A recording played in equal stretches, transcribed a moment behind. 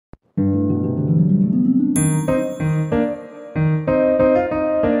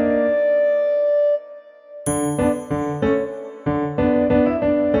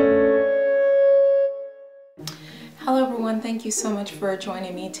you so much for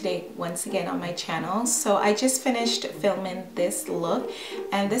joining me today once again on my channel. So I just finished filming this look,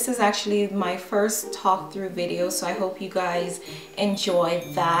 and this is actually my first talk through video, so I hope you guys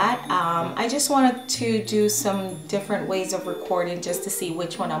enjoyed that. I just wanted to do some different ways of recording just to see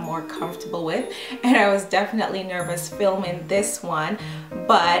which one I'm more comfortable with, and I was definitely nervous filming this one,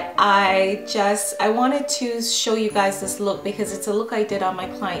 but I wanted to show you guys this look because it's a look I did on my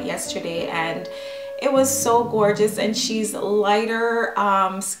client yesterday, and it was so gorgeous, and she's lighter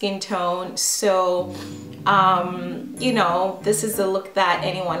skin tone, so you know, this is a look that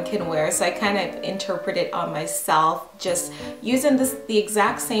anyone can wear. So I kind of interpret it on myself, just using the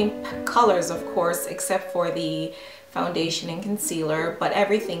exact same colors, of course, except for the foundation and concealer, but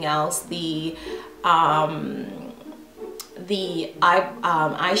everything else, the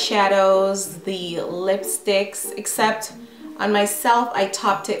eyeshadows, the lipsticks, except on myself, I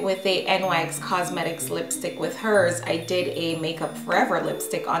topped it with a NYX Cosmetics lipstick. With hers, I did a Makeup Forever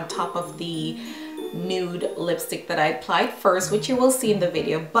lipstick on top of the nude lipstick that I applied first, which you will see in the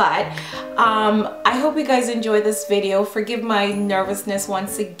video. But I hope you guys enjoy this video. Forgive my nervousness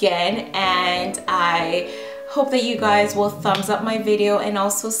once again, and I hope that you guys will thumbs up my video and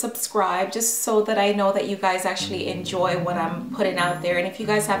also subscribe, just so that I know that you guys actually enjoy what I'm putting out there. And if you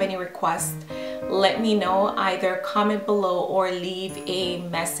guys have any requests, let me know. Either comment below or leave a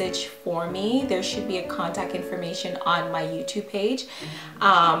message for me. There should be a contact information on my YouTube page,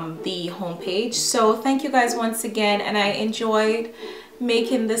 the homepage. So thank you guys once again, and I enjoyed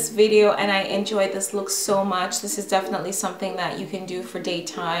making this video, and I enjoyed this look so much. This is definitely something that you can do for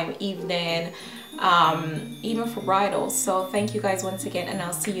daytime, evening, even for bridal. So thank you guys once again, and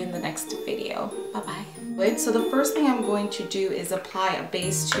I'll see you in the next video. Bye bye. So the first thing I'm going to do is apply a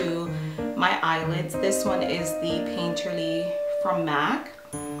base to my eyelids. This one is the Painterly from MAC,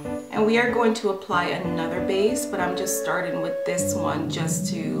 and we are going to apply another base, but I'm just starting with this one just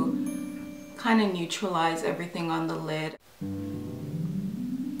to kind of neutralize everything on the lid.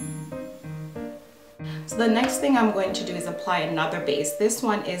 So the next thing I'm going to do is apply another base. This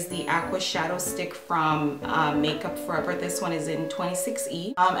one is the Aqua Shadow Stick from Makeup Forever. This one is in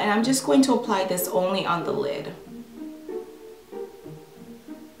 26E. And I'm just going to apply this only on the lid.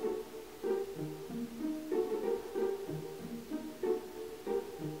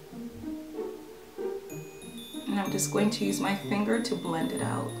 And I'm just going to use my finger to blend it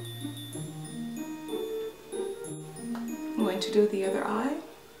out. I'm going to do the other eye.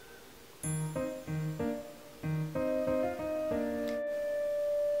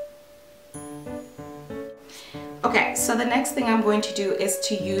 Okay, so the next thing I'm going to do is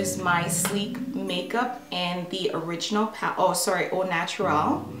to use my Sleek makeup and the original Au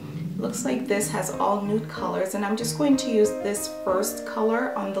Naturel. Looks like this has all nude colors, and I'm just going to use this first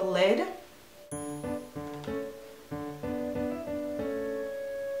color on the lid.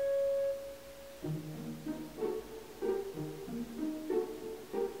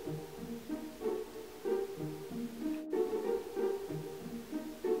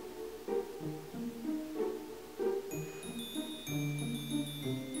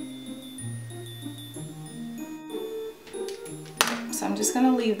 So I'm just going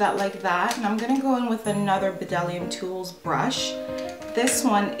to leave that like that, and I'm going to go in with another Bdellium Tools brush. This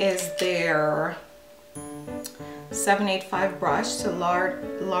one is their 785 brush, so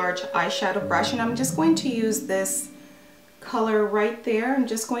large eyeshadow brush, and I'm just going to use this color right there. I'm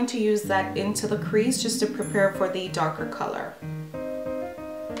just going to use that into the crease just to prepare for the darker color.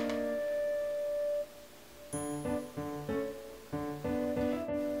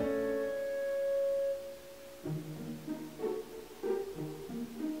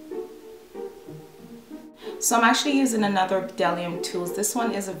 So I'm actually using another Bdellium Tools. This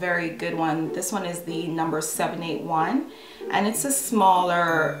one is a very good one. This one is the number 781, and it's a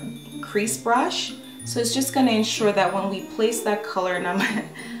smaller crease brush. So it's just going to ensure that when we place that color, and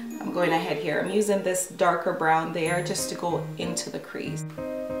I'm going ahead here, I'm using this darker brown there just to go into the crease.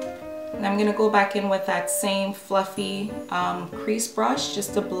 And I'm going to go back in with that same fluffy crease brush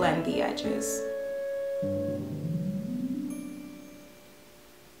just to blend the edges.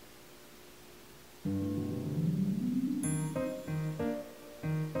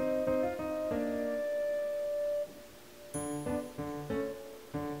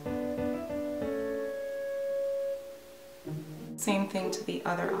 Same thing to the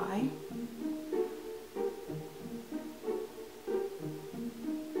other eye.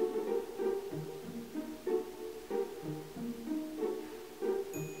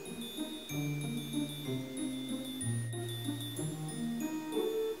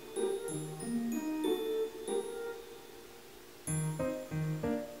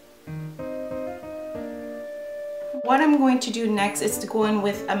 What I'm going to do next is to go in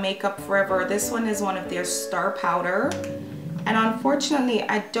with a Makeup Forever. This one is one of their Star Powder. And unfortunately,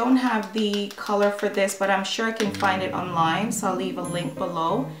 I don't have the color for this, but I'm sure I can find it online. So I'll leave a link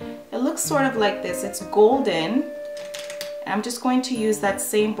below. It looks sort of like this. It's golden. And I'm just going to use that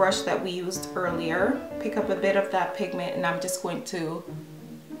same brush that we used earlier. Pick up a bit of that pigment and I'm just going to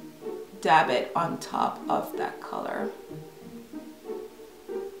dab it on top of that color.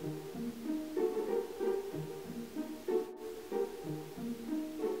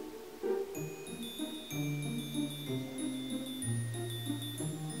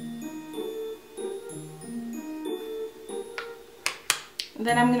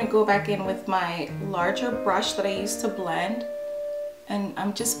 Then I'm going to go back in with my larger brush that I used to blend, and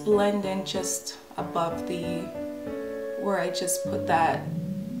I'm just blending just above where I just put that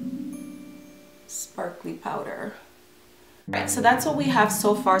sparkly powder. Alright, so that's what we have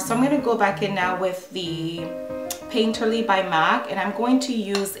so far. So I'm going to go back in now with the Painterly by MAC, and I'm going to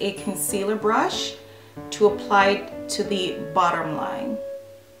use a concealer brush to apply it to the bottom line.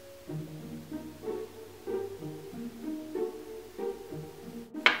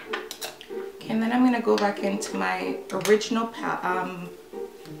 And then I'm going to go back into my original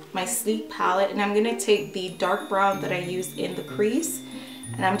my sleek palette, and I'm going to take the dark brown that I used in the crease,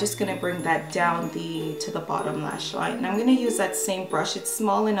 and I'm just going to bring that down to the bottom lash line. And I'm going to use that same brush. It's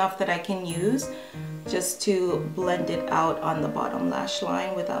small enough that I can use just to blend it out on the bottom lash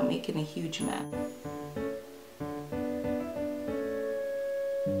line without making a huge mess.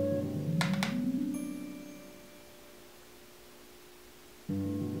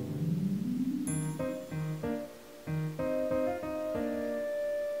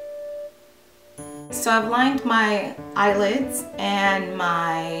 So I've lined my eyelids and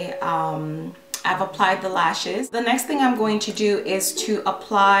I've applied the lashes. The next thing I'm going to do is to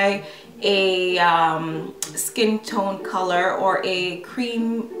apply a skin tone color or a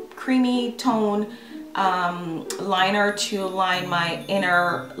creamy tone liner to line my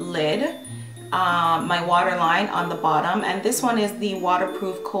inner lid, my waterline on the bottom. And this one is the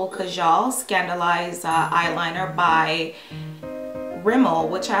Waterproof Kohl Kajal Scandalized eyeliner by Rimmel,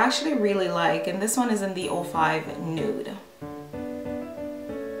 which I actually really like, and this one is in the 05 Nude.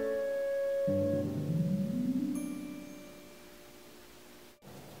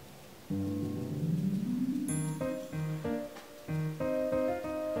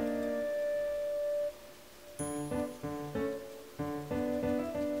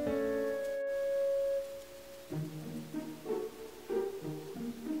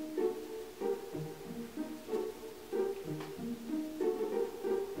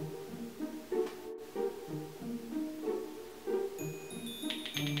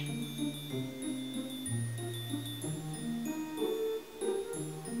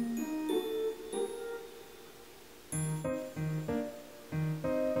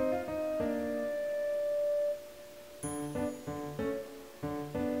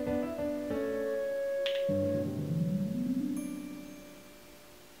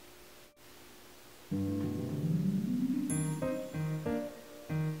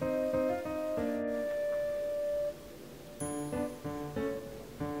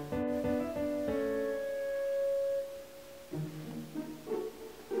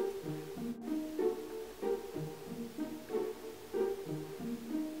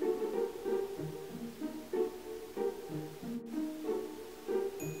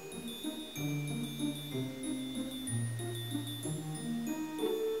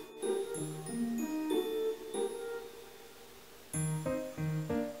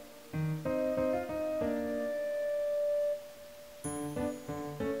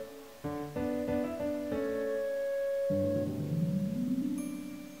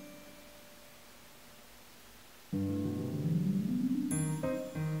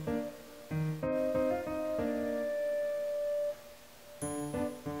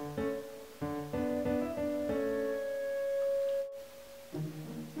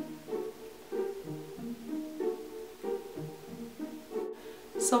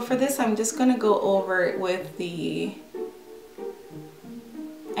 So for this, I'm just going to go over it with the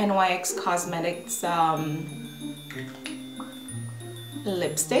NYX Cosmetics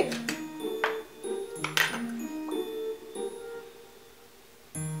lipstick.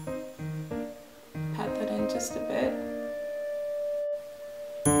 Pat that in just a bit.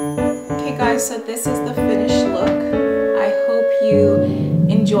 Okay guys, so this is the finished look. I hope you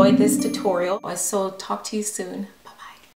enjoyed this tutorial. So talk to you soon.